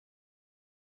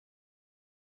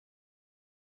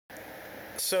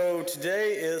So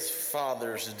today is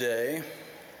Father's Day,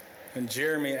 and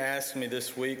Jeremy asked me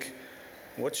this week,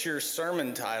 "What's your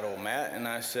sermon title, Matt?" And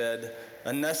I said,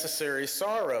 "A Necessary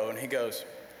Sorrow." And he goes,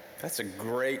 "That's a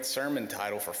great sermon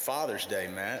title for Father's Day,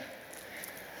 Matt."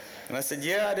 And I said,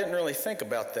 "Yeah, I didn't really think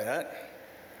about that."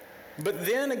 But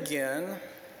then again,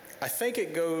 I think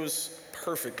it goes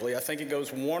perfectly. I think it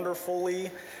goes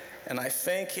wonderfully, and I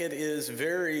think it is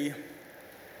very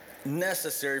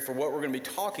necessary for what we're going to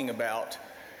be talking about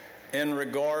in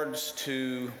regards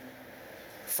to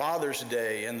Father's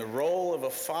Day and the role of a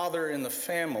father in the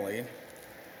family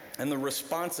and the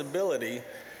responsibility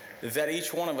that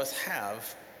each one of us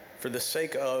have for the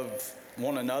sake of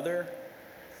one another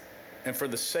and for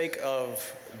the sake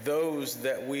of those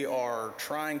that we are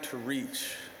trying to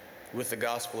reach with the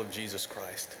gospel of Jesus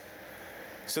Christ.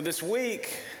 So this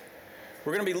week,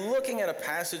 we're going to be looking at a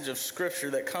passage of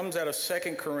Scripture that comes out of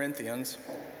 2 Corinthians.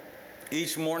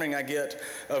 Each morning I get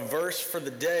a verse for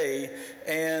the day,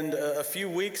 and a few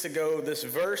weeks ago this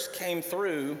verse came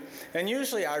through, and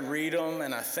usually I read them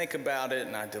and I think about it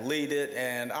and I delete it,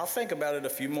 and I'll think about it a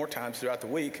few more times throughout the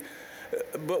week.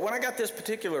 But when I got this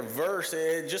particular verse,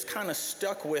 it just kind of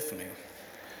stuck with me.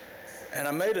 And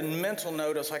I made a mental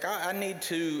note. I was like, I need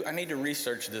to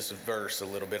research this verse a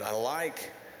little bit. I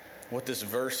like what this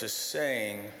verse is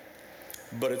saying,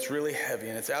 but it's really heavy.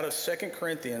 And it's out of 2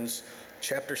 Corinthians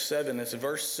chapter 7. It's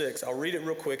verse 6. I'll read it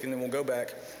real quick, and then we'll go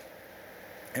back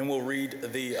and we'll read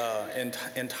the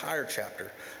entire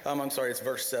chapter. It's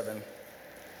verse 7. It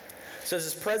says,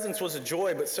 "His presence was a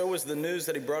joy, but so was the news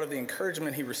that he brought of the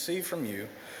encouragement he received from you.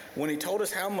 When he told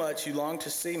us how much you longed to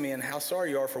see me and how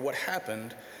sorry you are for what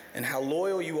happened and how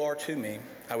loyal you are to me,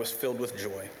 I was filled with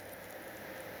joy."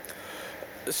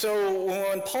 So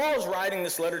when Paul is writing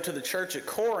this letter to the church at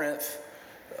Corinth,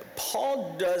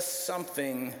 Paul does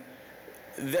something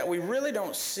that we really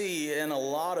don't see in a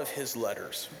lot of his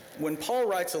letters. When Paul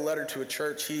writes a letter to a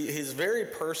church, he's very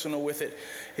personal with it.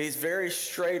 He's very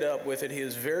straight up with it. He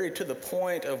is very to the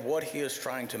point of what he is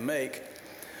trying to make.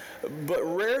 But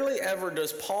rarely ever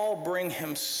does Paul bring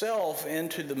himself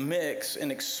into the mix in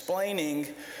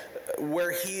explaining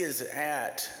where he is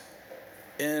at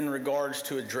in regards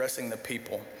to addressing the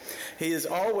people. He is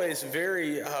always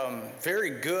very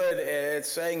good at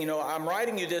saying, I'm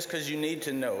writing you this because you need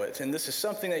to know it. And this is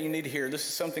something that you need to hear. This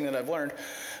is something that I've learned.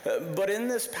 But in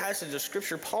this passage of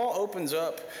Scripture, Paul opens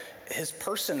up his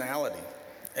personality.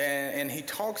 And he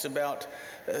talks about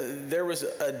there was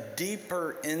a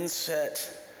deeper inset,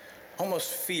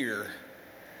 almost fear,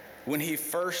 when he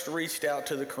first reached out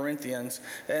to the Corinthians.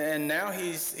 And now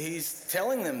he's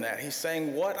telling them that. He's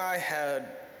saying, what I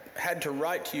had to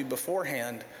write to you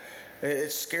beforehand,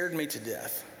 it scared me to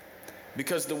death.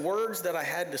 Because the words that I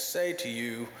had to say to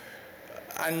you,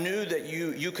 I knew that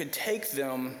you could take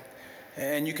them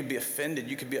and you could be offended,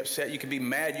 you could be upset, you could be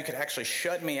mad, you could actually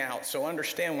shut me out. So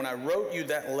understand, when I wrote you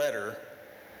that letter,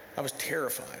 I was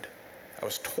terrified. I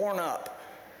was torn up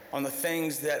on the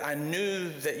things that I knew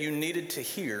that you needed to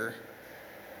hear,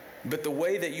 but the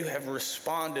way that you have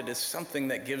responded is something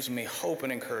that gives me hope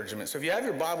and encouragement. So if you have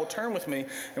your Bible, turn with me,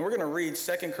 and we're going to read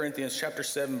 2 Corinthians chapter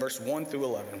 7, verse 1 through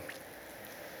 11.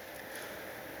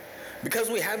 "Because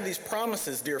we have these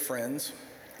promises, dear friends,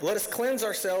 let us cleanse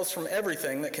ourselves from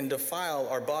everything that can defile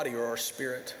our body or our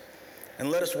spirit, and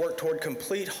let us work toward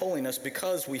complete holiness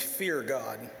because we fear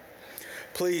God.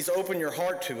 Please open your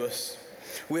heart to us.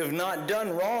 We have not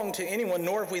done wrong to anyone,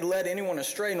 nor have we led anyone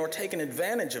astray, nor taken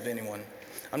advantage of anyone.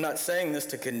 I'm not saying this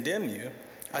to condemn you.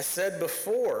 I said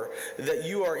before that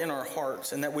you are in our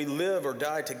hearts and that we live or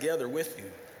die together with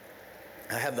you.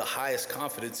 I have the highest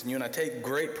confidence in you, and I take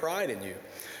great pride in you.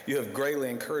 You have greatly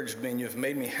encouraged me, and you have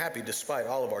made me happy despite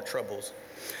all of our troubles.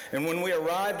 And when we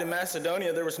arrived in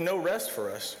Macedonia, there was no rest for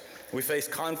us. We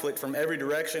faced conflict from every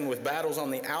direction with battles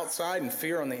on the outside and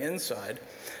fear on the inside.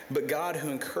 But God, who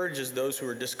encourages those who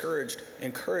are discouraged,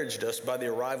 encouraged us by the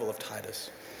arrival of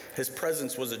Titus. His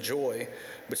presence was a joy,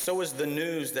 but so was the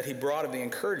news that he brought of the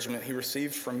encouragement he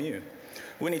received from you.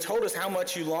 When he told us how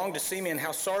much you longed to see me and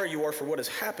how sorry you are for what has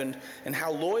happened and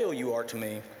how loyal you are to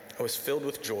me, I was filled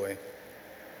with joy.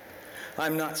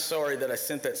 I'm not sorry that I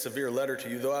sent that severe letter to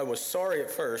you, though I was sorry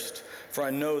at first, for I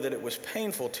know that it was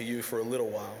painful to you for a little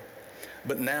while.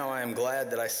 But now I am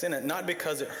glad that I sent it, not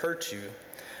because it hurt you,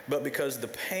 but because the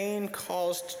pain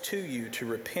caused to you to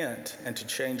repent and to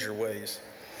change your ways.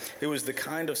 It was the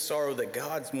kind of sorrow that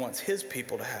God wants his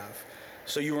people to have,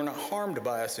 so you were not harmed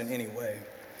by us in any way.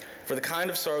 For the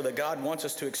kind of sorrow that God wants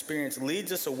us to experience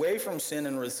leads us away from sin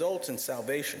and results in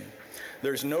salvation.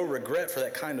 There's no regret for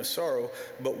that kind of sorrow,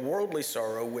 but worldly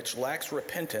sorrow, which lacks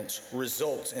repentance,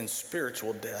 results in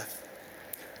spiritual death.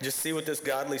 Just see what this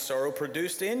godly sorrow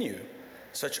produced in you.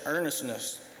 Such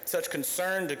earnestness, such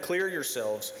concern to clear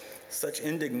yourselves, such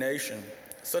indignation,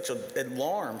 such an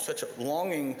alarm, such a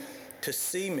longing to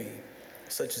see me,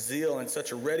 such zeal and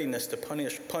such a readiness to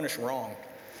punish wrong.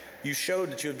 You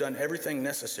showed that you have done everything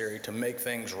necessary to make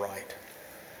things right.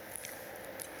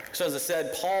 So as I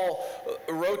said, Paul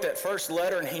wrote that first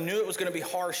letter, and he knew it was going to be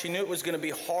harsh. He knew it was going to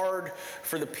be hard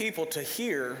for the people to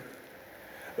hear.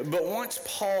 But once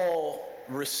Paul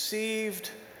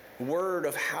received word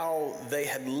of how they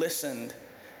had listened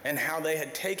and how they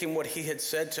had taken what he had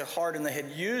said to heart, and they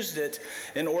had used it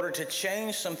in order to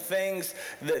change some things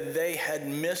that they had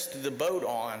missed the boat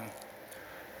on,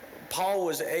 Paul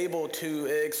was able to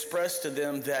express to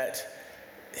them that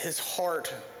his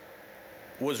heart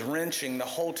was wrenching the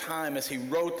whole time as he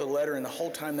wrote the letter and the whole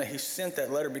time that he sent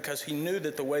that letter, because he knew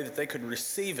that the way that they could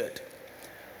receive it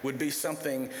would be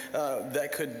something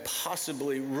that could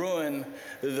possibly ruin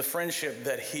the friendship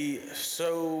that he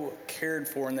so cared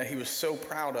for and that he was so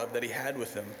proud of that he had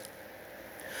with them.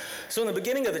 So in the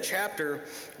beginning of the chapter,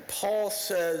 Paul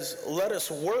says, "Let us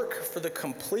work for the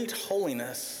complete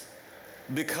holiness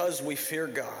because we fear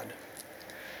God."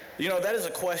 You know, that is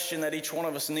a question that each one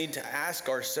of us need to ask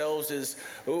ourselves, is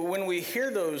when we hear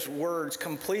those words,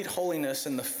 complete holiness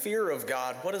and the fear of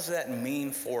God, what does that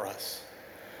mean for us?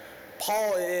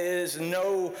 Paul it's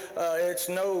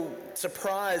no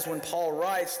surprise when Paul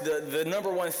writes, the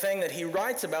number one thing that he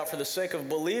writes about for the sake of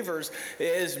believers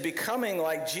is becoming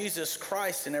like Jesus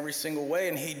Christ in every single way.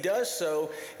 And he does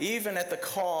so even at the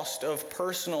cost of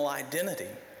personal identity.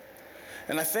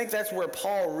 And I think that's where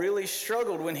Paul really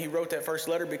struggled when he wrote that first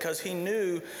letter, because he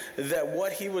knew that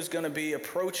what he was going to be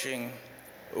approaching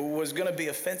was going to be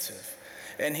offensive.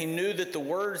 And he knew that the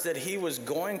words that he was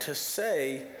going to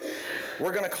say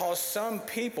were going to cause some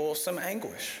people some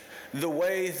anguish. The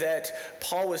way that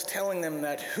Paul was telling them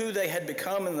that who they had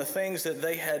become and the things that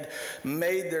they had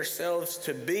made themselves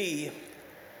to be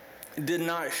did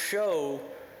not show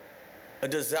a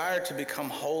desire to become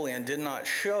holy and did not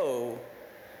show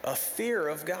a fear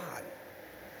of God.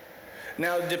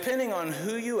 Now, depending on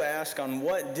who you ask on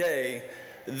what day,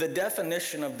 the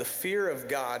definition of the fear of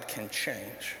God can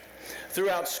change.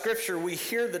 Throughout Scripture, we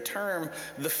hear the term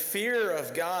the fear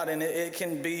of God, and it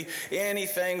can be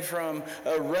anything from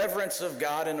a reverence of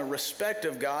God and a respect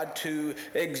of God to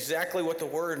exactly what the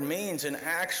word means, an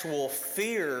actual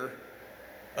fear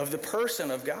of the person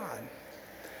of God.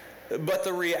 But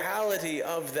the reality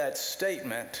of that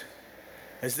statement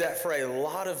is that for a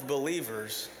lot of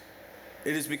believers,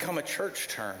 it has become a church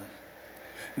term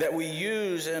that we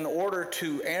use in order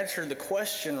to answer the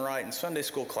question right in Sunday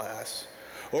school class,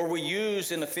 or we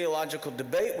use in a theological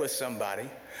debate with somebody.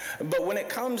 But when it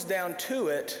comes down to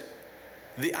it,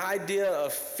 the idea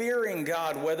of fearing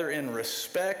God, whether in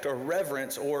respect or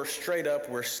reverence or straight up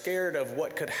we're scared of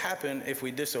what could happen if we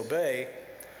disobey,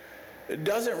 it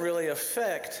doesn't really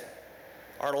affect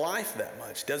our life that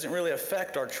much. It doesn't really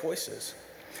affect our choices.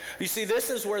 You see, this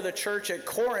is where the church at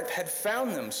Corinth had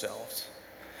found themselves.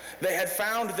 They had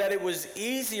found that it was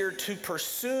easier to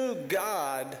pursue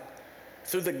God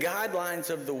through the guidelines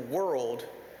of the world,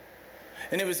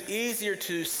 and it was easier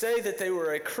to say that they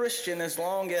were a Christian as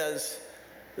long as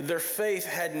their faith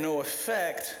had no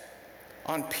effect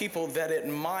on people that it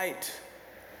might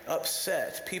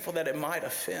upset, people that it might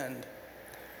offend.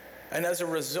 And as a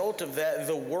result of that,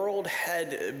 the world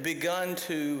had begun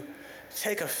to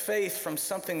take a faith from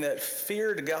something that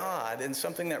feared God and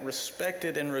something that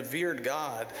respected and revered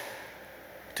God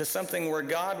to something where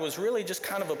God was really just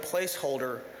kind of a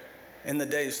placeholder in the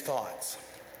day's thoughts.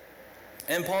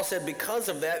 And Paul said because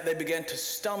of that, they began to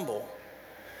stumble.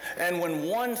 And when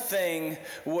one thing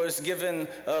was given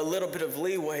a little bit of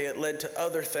leeway, it led to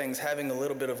other things having a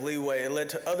little bit of leeway. It led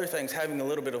to other things having a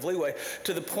little bit of leeway,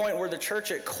 to the point where the church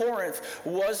at Corinth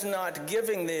was not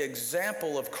giving the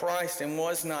example of Christ and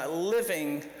was not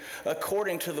living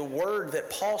according to the word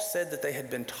that Paul said that they had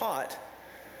been taught.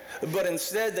 But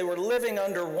instead, they were living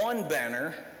under one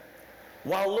banner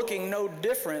while looking no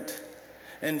different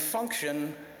in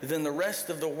function than the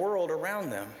rest of the world around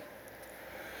them.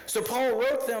 So Paul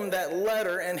wrote them that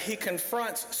letter, and he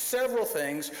confronts several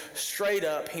things straight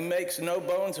up. He makes no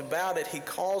bones about it. He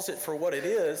calls it for what it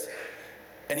is,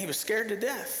 and he was scared to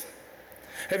death.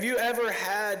 Have you ever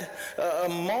had a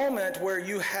moment where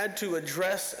you had to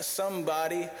address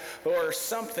somebody or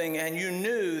something and you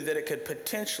knew that it could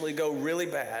potentially go really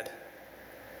bad,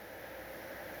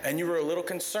 and you were a little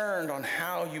concerned on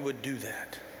how you would do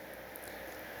that?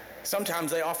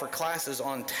 Sometimes they offer classes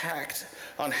on tact,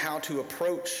 on how to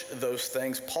approach those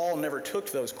things. Paul never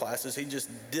took those classes. He just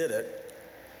did it.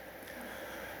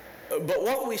 But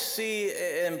what we see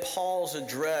in Paul's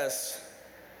address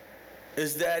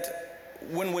is that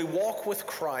when we walk with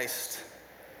Christ,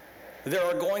 there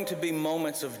are going to be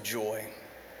moments of joy.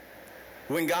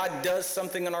 When God does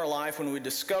something in our life, when we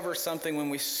discover something, when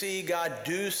we see God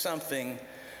do something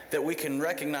that we can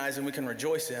recognize and we can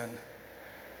rejoice in.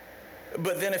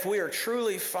 But then if we are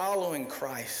truly following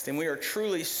Christ and we are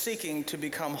truly seeking to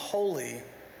become holy,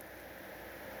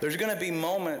 there's going to be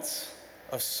moments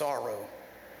of sorrow.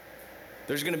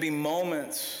 There's going to be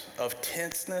moments of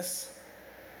tenseness.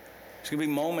 There's going to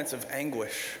be moments of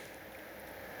anguish.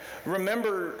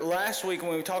 Remember last week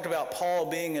when we talked about Paul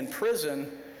being in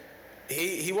prison,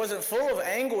 he wasn't full of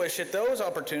anguish at those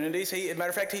opportunities. As a matter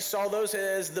of fact, he saw those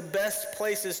as the best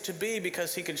places to be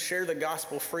because he could share the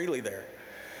gospel freely there.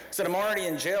 He said, I'm already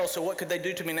in jail, so what could they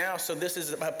do to me now? So this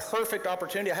is a perfect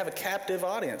opportunity. I have a captive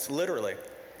audience, literally.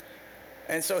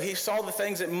 And so he saw the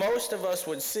things that most of us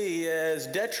would see as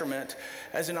detriment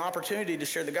as an opportunity to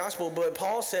share the gospel. But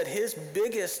Paul said his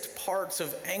biggest parts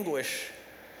of anguish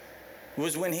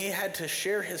was when he had to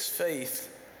share his faith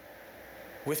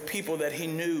with people that he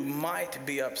knew might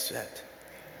be upset.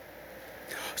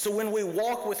 So when we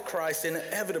walk with Christ,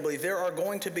 inevitably there are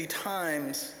going to be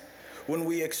times when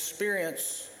we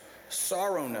experience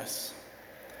sorrowness.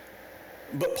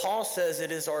 But Paul says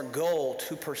it is our goal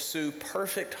to pursue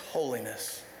perfect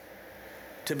holiness,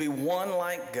 to be one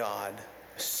like God,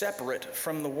 separate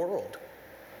from the world.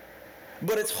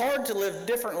 But it's hard to live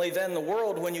differently than the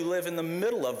world when you live in the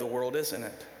middle of the world, isn't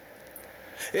it?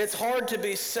 It's hard to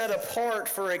be set apart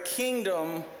for a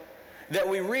kingdom that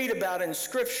we read about in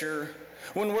Scripture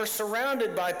when we're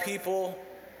surrounded by people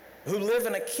who live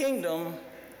in a kingdom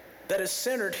that is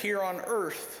centered here on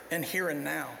earth and here and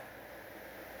now.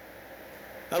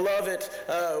 I love it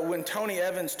when Tony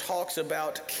Evans talks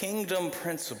about kingdom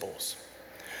principles.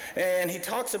 And he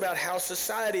talks about how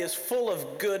society is full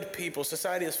of good people.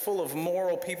 Society is full of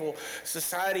moral people.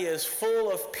 Society is full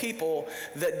of people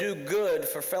that do good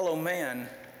for fellow man,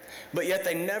 but yet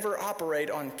they never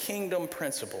operate on kingdom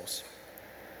principles.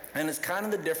 And it's kind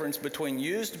of the difference between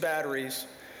used batteries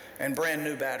and brand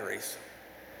new batteries.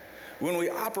 When we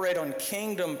operate on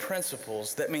kingdom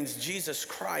principles, that means Jesus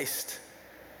Christ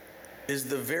is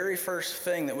the very first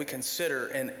thing that we consider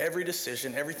in every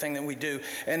decision, everything that we do.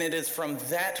 And it is from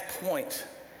that point,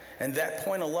 and that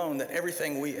point alone, that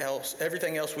everything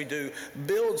else we do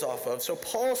builds off of. So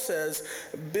Paul says,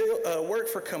 work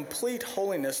for complete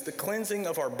holiness, the cleansing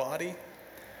of our body,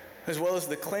 as well as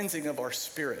the cleansing of our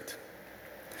spirit.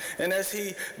 And as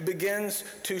he begins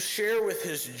to share with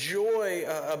his joy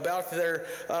about their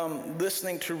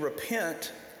listening to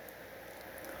repent,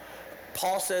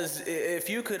 Paul says, if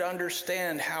you could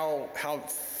understand how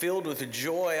filled with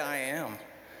joy I am,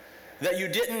 that you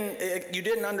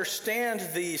didn't understand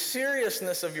the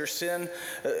seriousness of your sin,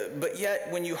 but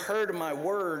yet when you heard my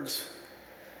words,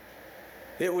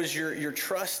 it was your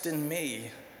trust in me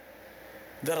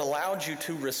that allowed you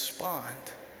to respond.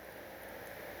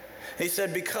 He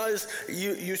said, because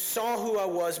you saw who I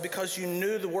was, because you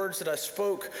knew the words that I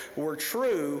spoke were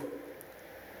true,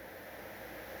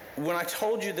 when I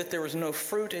told you that there was no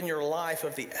fruit in your life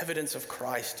of the evidence of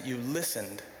Christ, you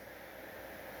listened.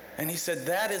 And he said,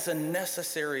 that is a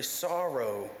necessary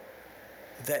sorrow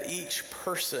that each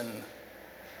person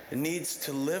needs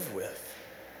to live with.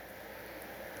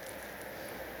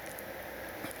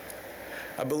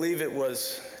 I believe it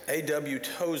was A.W.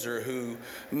 Tozer who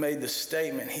made the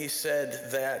statement. He said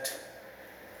that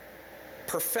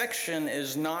perfection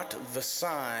is not the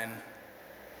sign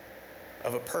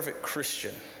of a perfect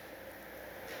Christian,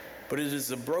 but it is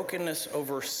the brokenness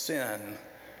over sin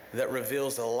that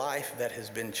reveals a life that has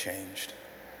been changed.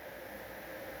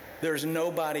 There's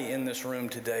nobody in this room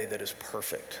today that is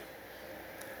perfect.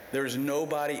 There's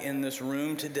nobody in this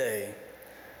room today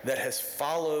that has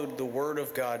followed the Word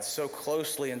of God so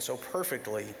closely and so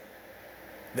perfectly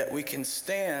that we can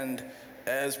stand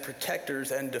as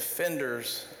protectors and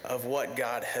defenders of what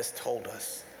God has told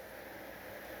us.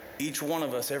 Each one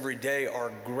of us every day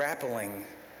are grappling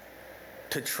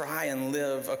to try and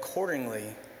live accordingly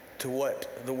to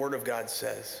what the Word of God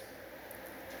says.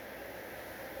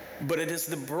 But it is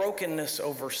the brokenness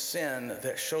over sin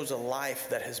that shows a life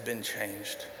that has been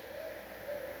changed.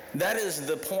 That is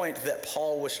the point that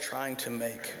Paul was trying to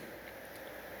make,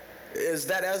 is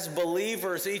that as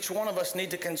believers, each one of us need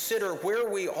to consider where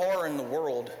we are in the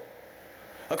world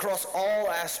across all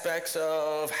aspects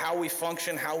of how we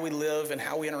function, how we live, and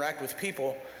how we interact with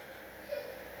people.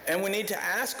 And we need to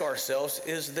ask ourselves,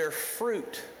 is there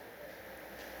fruit?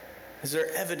 Is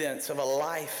there evidence of a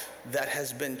life that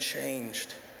has been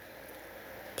changed?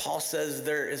 Paul says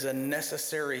there is a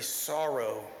necessary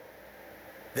sorrow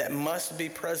that must be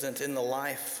present in the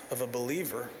life of a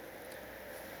believer.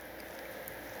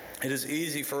 It is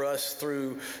easy for us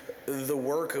through the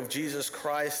work of Jesus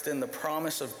Christ and the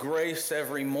promise of grace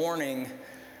every morning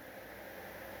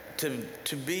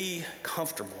to be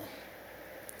comfortable.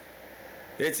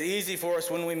 It's easy for us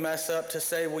when we mess up to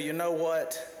say, well, you know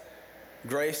what?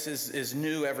 Grace is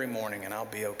new every morning and I'll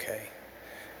be okay.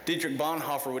 Dietrich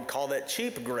Bonhoeffer would call that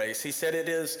cheap grace. He said it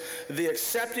is the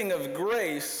accepting of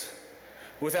grace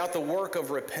without the work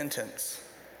of repentance.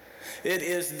 It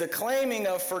is the claiming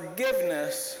of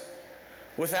forgiveness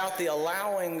without the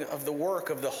allowing of the work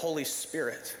of the Holy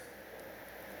Spirit.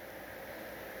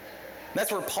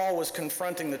 That's where Paul was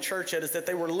confronting the church at, is that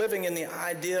they were living in the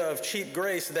idea of cheap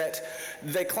grace, that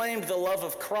they claimed the love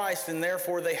of Christ and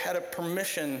therefore they had a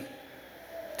permission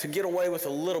to get away with a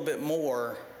little bit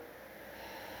more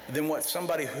than what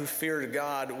somebody who feared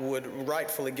God would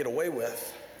rightfully get away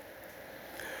with.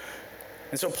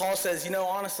 And so Paul says,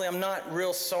 honestly, I'm not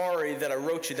real sorry that I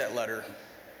wrote you that letter,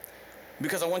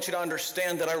 because I want you to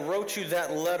understand that I wrote you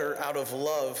that letter out of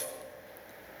love.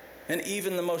 And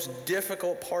even the most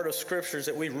difficult part of scriptures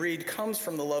that we read comes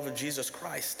from the love of Jesus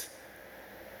Christ,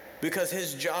 because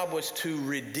his job was to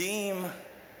redeem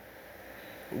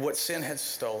what sin had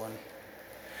stolen.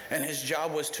 And his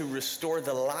job was to restore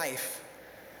the life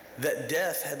that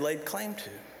death had laid claim to.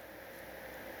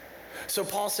 So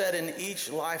Paul said in each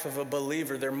life of a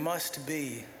believer, there must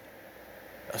be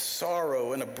a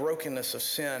sorrow and a brokenness of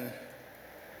sin.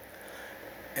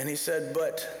 And he said,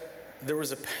 but there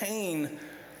was a pain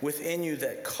within you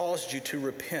that caused you to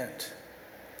repent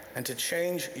and to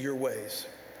change your ways.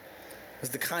 It's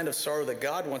the kind of sorrow that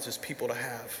God wants his people to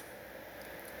have.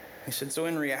 He said, so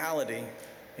in reality,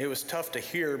 it was tough to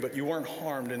hear, but you weren't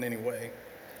harmed in any way.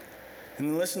 And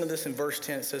then listen to this in verse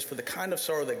 10. It says, for the kind of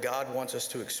sorrow that God wants us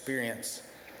to experience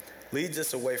leads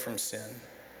us away from sin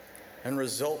and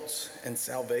results in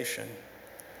salvation.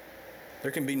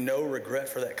 There can be no regret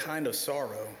for that kind of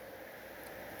sorrow.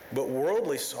 But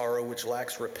worldly sorrow, which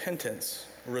lacks repentance,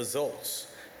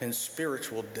 results in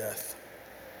spiritual death.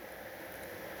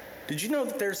 Did you know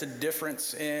that there's a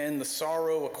difference in the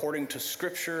sorrow according to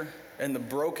Scripture and the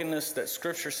brokenness that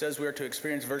Scripture says we are to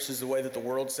experience versus the way that the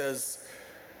world says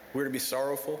we're to be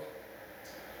sorrowful?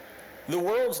 The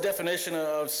world's definition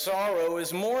of sorrow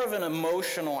is more of an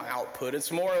emotional output.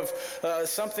 It's more of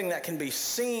something that can be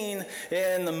seen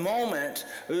in the moment,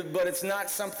 but it's not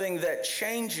something that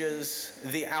changes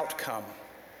the outcome.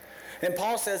 And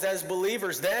Paul says, as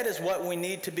believers, that is what we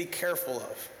need to be careful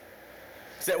of.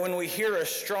 It's that when we hear a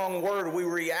strong word, we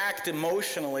react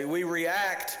emotionally. We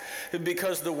react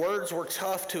because the words were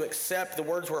tough to accept. The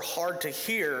words were hard to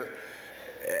hear.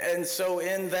 And so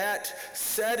in that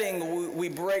setting, we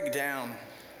break down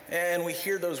and we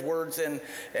hear those words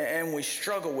and we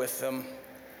struggle with them.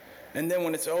 And then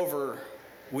when it's over,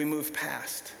 we move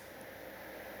past.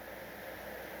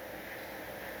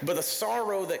 But the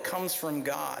sorrow that comes from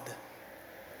God,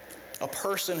 a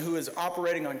person who is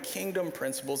operating on kingdom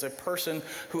principles, a person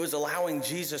who is allowing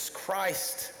Jesus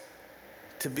Christ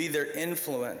to be their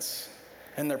influence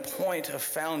and their point of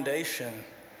foundation,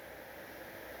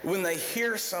 when they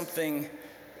hear something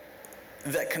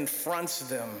that confronts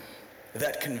them,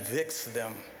 that convicts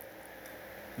them,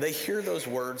 they hear those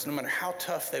words, no matter how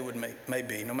tough they may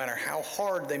be, no matter how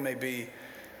hard they may be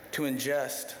to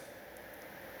ingest,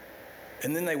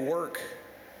 and then they work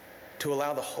to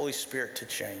allow the Holy Spirit to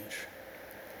change.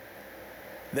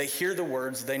 They hear the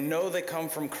words, they know they come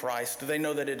from Christ, they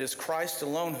know that it is Christ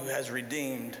alone who has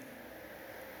redeemed,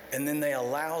 and then they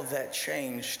allow that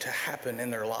change to happen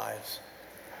in their lives.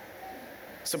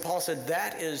 So Paul said,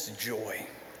 that is joy.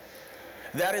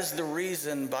 That is the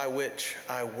reason by which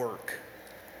I work.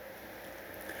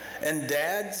 And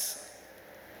dads,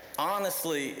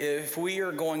 honestly, if we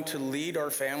are going to lead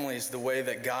our families the way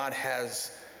that God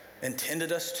has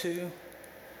intended us to,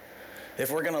 if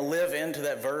we're going to live into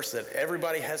that verse that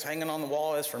everybody has hanging on the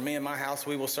wall, as for me and my house,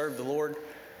 we will serve the Lord,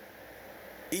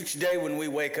 each day when we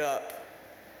wake up,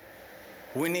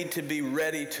 we need to be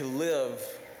ready to live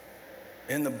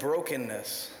in the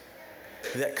brokenness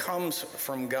that comes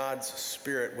from God's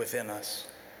Spirit within us.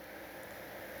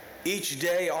 Each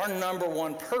day, our number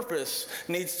one purpose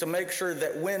needs to make sure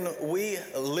that when we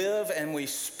live and we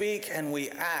speak and we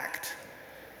act,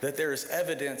 that there is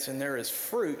evidence and there is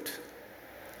fruit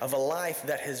of a life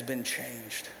that has been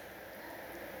changed.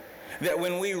 That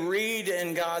when we read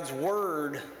in God's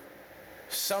Word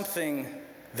something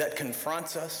that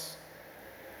confronts us,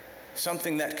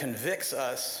 something that convicts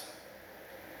us,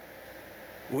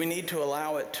 we need to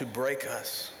allow it to break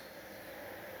us,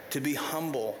 to be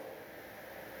humble,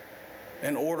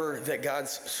 in order that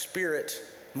God's Spirit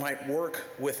might work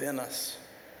within us.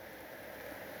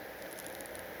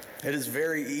 It is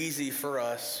very easy for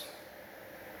us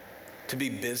to be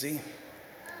busy,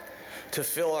 to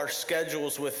fill our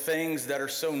schedules with things that are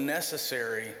so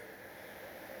necessary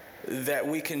that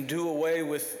we can do away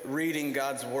with reading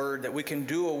God's word, that we can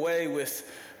do away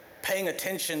with paying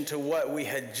attention to what we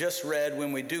had just read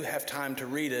when we do have time to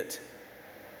read it,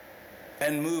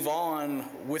 and move on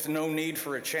with no need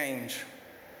for a change.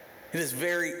 It is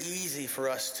very easy for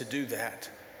us to do that.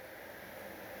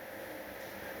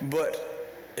 But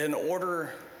in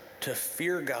order to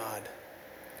fear God,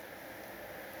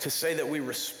 to say that we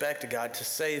respect God, to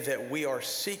say that we are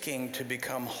seeking to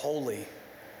become holy,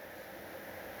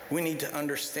 we need to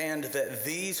understand that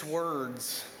these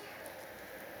words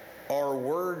are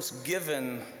words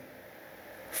given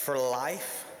for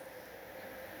life,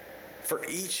 for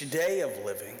each day of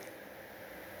living.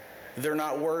 They're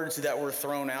not words that were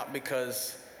thrown out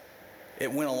because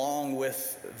it went along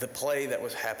with the play that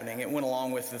was happening. It went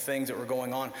along with the things that were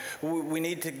going on. We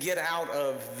need to get out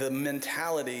of the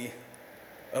mentality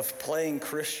of playing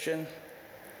Christian,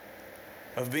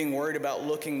 of being worried about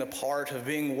looking the part, of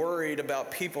being worried about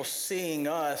people seeing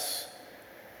us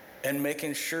and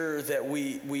making sure that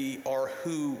we are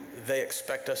who they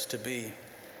expect us to be.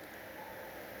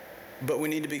 But we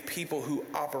need to be people who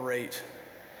operate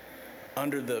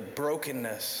under the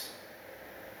brokenness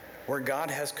where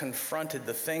God has confronted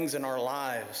the things in our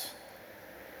lives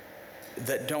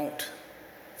that don't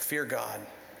fear God.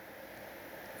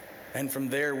 And from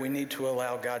there, we need to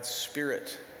allow God's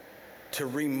Spirit to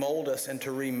remold us and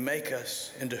to remake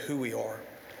us into who we are.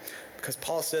 Because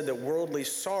Paul said that worldly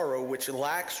sorrow, which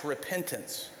lacks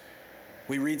repentance,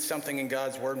 we read something in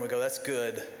God's word and we go, that's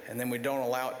good, and then we don't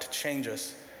allow it to change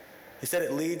us. He said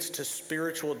it leads to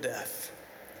spiritual death,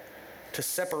 to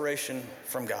separation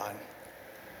from God.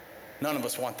 None of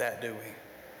us want that, do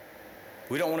we?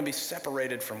 We don't want to be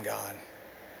separated from God.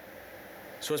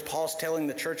 So as Paul's telling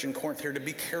the church in Corinth here to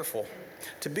be careful.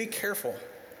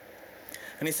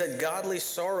 And he said, godly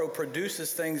sorrow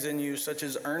produces things in you such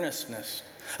as earnestness,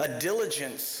 a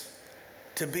diligence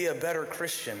to be a better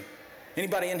Christian.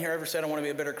 Anybody in here ever said, I want to be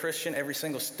a better Christian? Every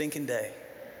single stinking day.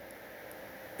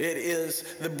 It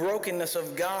is the brokenness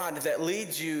of God that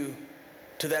leads you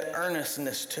to that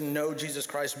earnestness to know Jesus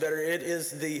Christ better. It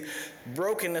is the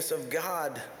brokenness of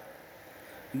God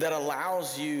that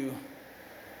allows you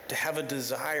to have a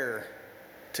desire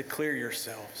to clear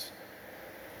yourselves.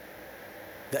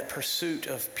 That pursuit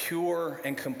of pure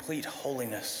and complete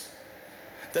holiness.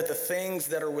 That the things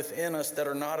that are within us that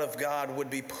are not of God would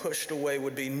be pushed away,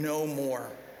 would be no more.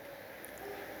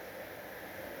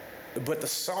 But the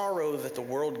sorrow that the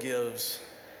world gives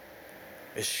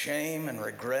is shame and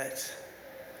regret,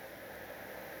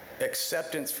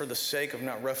 acceptance for the sake of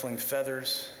not ruffling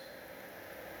feathers,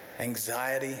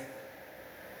 anxiety,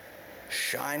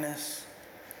 shyness.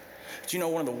 Do you know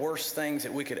one of the worst things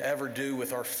that we could ever do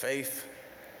with our faith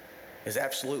is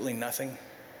absolutely nothing?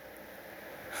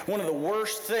 One of the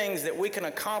worst things that we can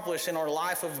accomplish in our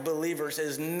life of believers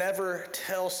is never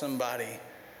tell somebody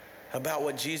about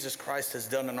what Jesus Christ has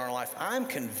done in our life. I'm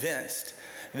convinced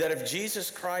that if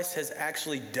Jesus Christ has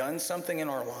actually done something in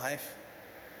our life,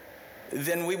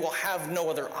 then we will have no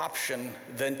other option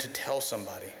than to tell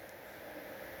somebody.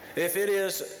 If it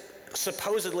is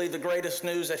supposedly the greatest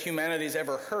news that humanity's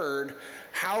ever heard,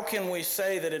 how can we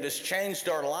say that it has changed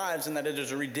our lives and that it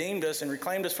has redeemed us and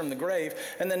reclaimed us from the grave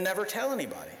and then never tell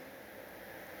anybody?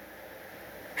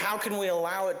 How can we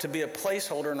allow it to be a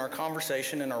placeholder in our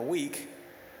conversation in our week,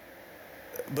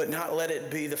 but not let it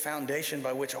be the foundation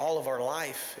by which all of our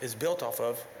life is built off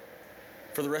of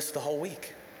for the rest of the whole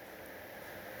week?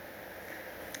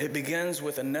 It begins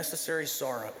with a necessary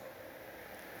sorrow,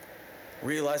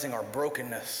 realizing our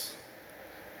brokenness,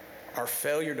 our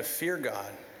failure to fear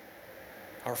God,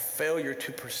 our failure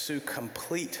to pursue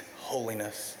complete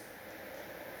holiness.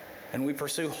 And we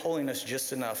pursue holiness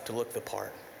just enough to look the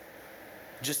part,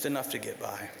 just enough to get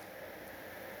by.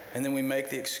 And then we make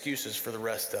the excuses for the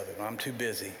rest of it. I'm too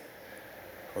busy.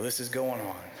 Well, this is going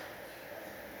on.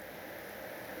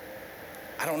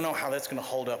 I don't know how that's going to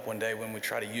hold up one day when we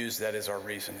try to use that as our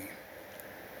reasoning.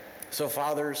 So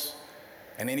fathers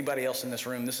and anybody else in this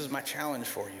room, this is my challenge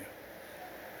for you.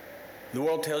 The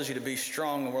world tells you to be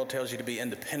strong. The world tells you to be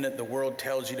independent. The world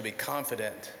tells you to be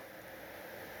confident.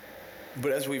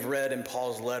 But as we've read in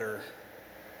Paul's letter,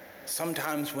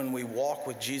 sometimes when we walk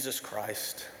with Jesus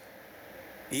Christ,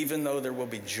 even though there will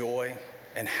be joy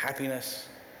and happiness,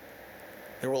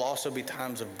 there will also be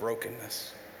times of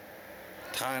brokenness,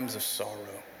 times of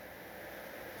sorrow.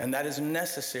 And that is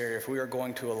necessary if we are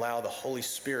going to allow the Holy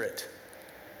Spirit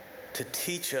to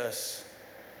teach us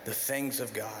the things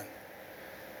of God,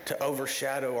 to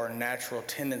overshadow our natural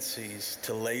tendencies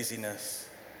to laziness,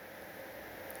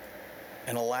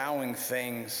 and allowing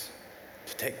things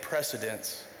to take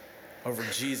precedence over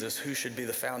Jesus, who should be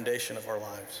the foundation of our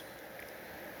lives.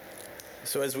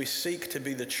 So as we seek to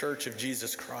be the church of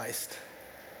Jesus Christ,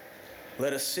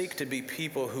 let us seek to be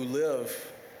people who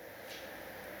live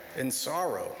in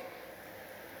sorrow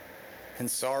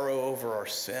over our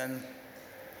sin,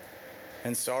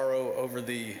 and sorrow over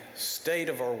the state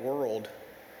of our world.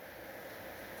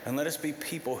 And let us be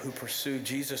people who pursue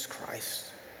Jesus Christ,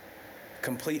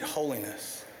 complete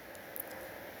holiness,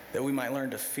 that we might learn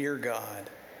to fear God,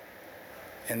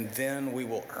 and then we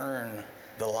will earn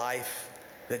the life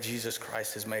that Jesus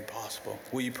Christ has made possible.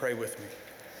 Will you pray with me?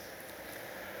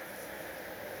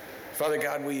 Father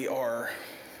God, we are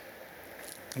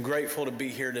grateful to be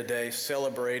here today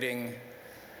celebrating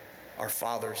our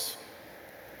fathers,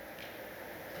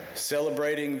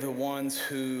 celebrating the ones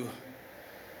who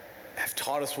have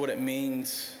taught us what it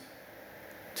means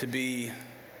to be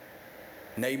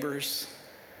neighbors,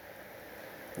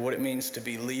 what it means to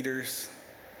be leaders,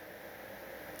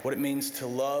 what it means to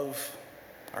love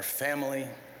our family,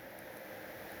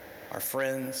 our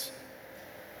friends.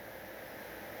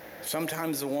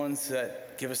 Sometimes the ones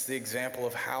that give us the example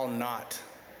of how not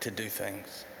to do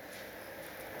things.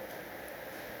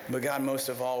 But God, most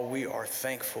of all, we are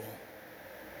thankful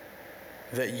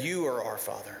that you are our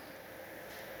Father,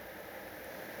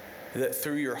 that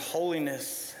through your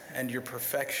holiness and your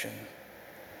perfection,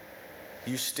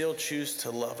 you still choose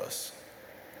to love us.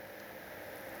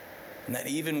 And that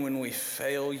even when we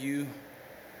fail you,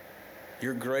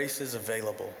 your grace is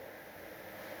available.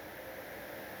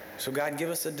 So God, give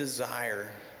us a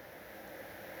desire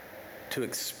to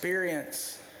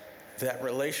experience that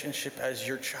relationship as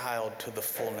your child to the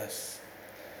fullness.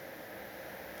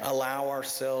 Allow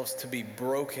ourselves to be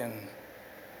broken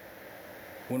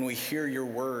when we hear your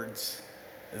words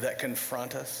that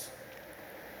confront us.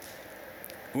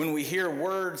 When we hear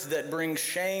words that bring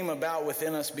shame about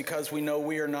within us because we know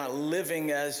we are not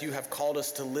living as you have called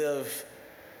us to live,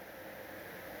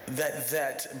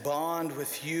 that bond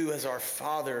with you as our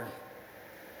Father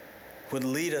would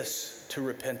lead us to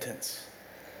repentance.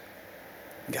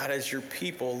 God, as your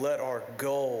people, let our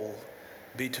goal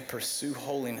be to pursue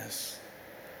holiness,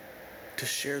 to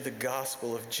share the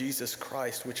gospel of Jesus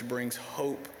Christ, which brings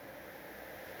hope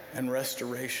and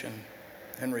restoration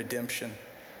and redemption.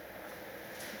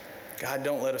 God,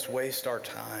 don't let us waste our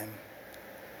time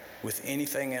with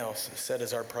anything else set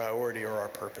as our priority or our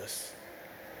purpose.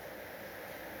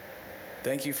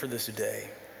 Thank you for this day.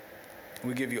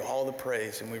 We give you all the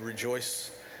praise, and we rejoice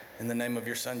in the name of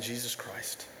your Son, Jesus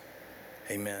Christ.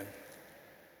 Amen.